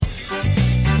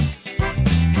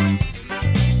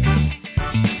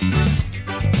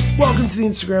to the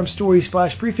Instagram Stories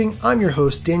Flash Briefing. I'm your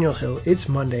host, Daniel Hill. It's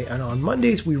Monday, and on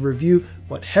Mondays we review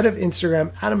what head of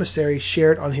Instagram Adam Mosseri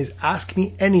shared on his Ask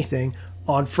Me Anything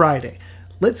on Friday.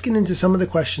 Let's get into some of the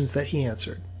questions that he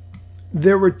answered.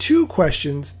 There were two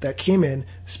questions that came in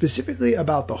specifically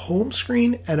about the home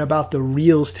screen and about the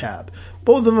Reels tab.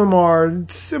 Both of them are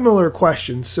similar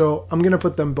questions, so I'm going to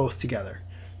put them both together.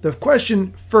 The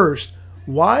question first,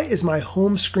 why is my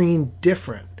home screen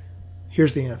different?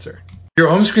 Here's the answer. Your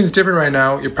home screen is different right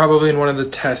now. You're probably in one of the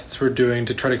tests we're doing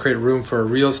to try to create room for a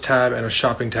Reels tab and a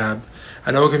shopping tab.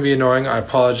 I know it can be annoying, I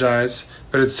apologize,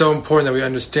 but it's so important that we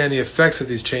understand the effects of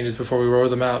these changes before we roll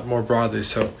them out more broadly,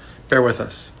 so bear with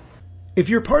us. If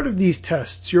you're part of these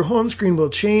tests, your home screen will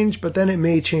change, but then it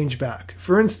may change back.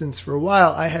 For instance, for a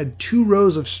while I had 2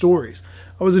 rows of stories.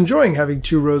 I was enjoying having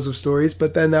 2 rows of stories,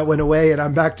 but then that went away and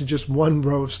I'm back to just 1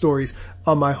 row of stories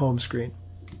on my home screen.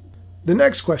 The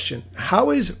next question, how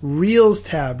is Reels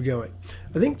tab going?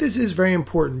 I think this is very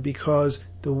important because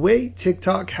the way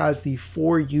TikTok has the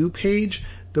For You page,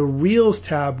 the Reels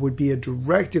tab would be a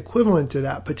direct equivalent to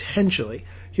that potentially.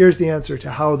 Here's the answer to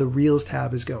how the Reels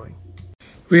tab is going.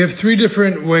 We have 3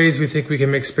 different ways we think we can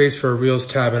make space for a Reels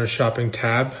tab and a shopping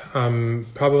tab.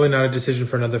 Probably not a decision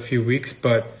for another few weeks,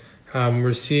 but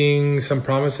we're seeing some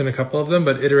promise in a couple of them,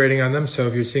 but iterating on them. So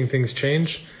if you're seeing things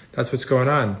change, that's what's going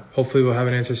on. Hopefully we'll have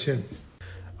an answer soon.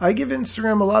 I give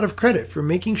Instagram a lot of credit for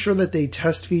making sure that they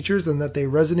test features and that they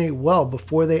resonate well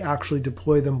before they actually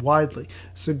deploy them widely.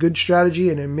 It's a good strategy,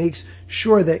 and it makes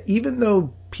sure that even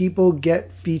though people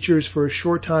get features for a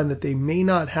short time that they may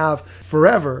not have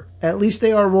forever, at least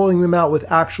they are rolling them out with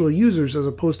actual users as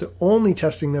opposed to only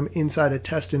testing them inside a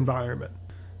test environment.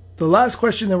 The last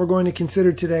question that we're going to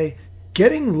consider today,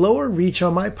 getting lower reach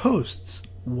on my posts.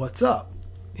 What's up?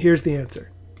 Here's the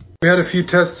answer. We had a few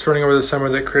tests running over the summer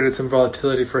that created some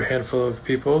volatility for a handful of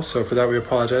people, so for that we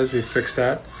apologize. We fixed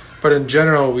that. But in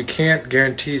general, we can't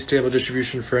guarantee stable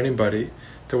distribution for anybody.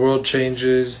 The world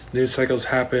changes, news cycles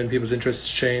happen, people's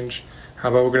interests change.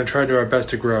 But we're going to try to do our best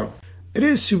to grow. It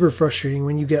is super frustrating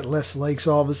when you get less likes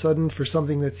all of a sudden for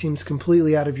something that seems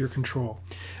completely out of your control.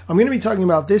 I'm going to be talking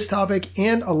about this topic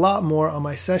and a lot more on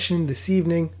my session this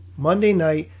evening, Monday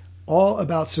night, all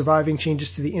about surviving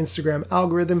changes to the Instagram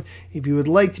algorithm. If you would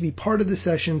like to be part of the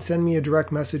session, send me a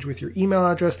direct message with your email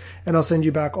address and I'll send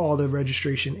you back all the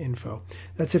registration info.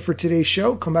 That's it for today's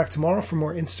show. Come back tomorrow for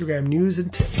more Instagram news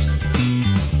and tips.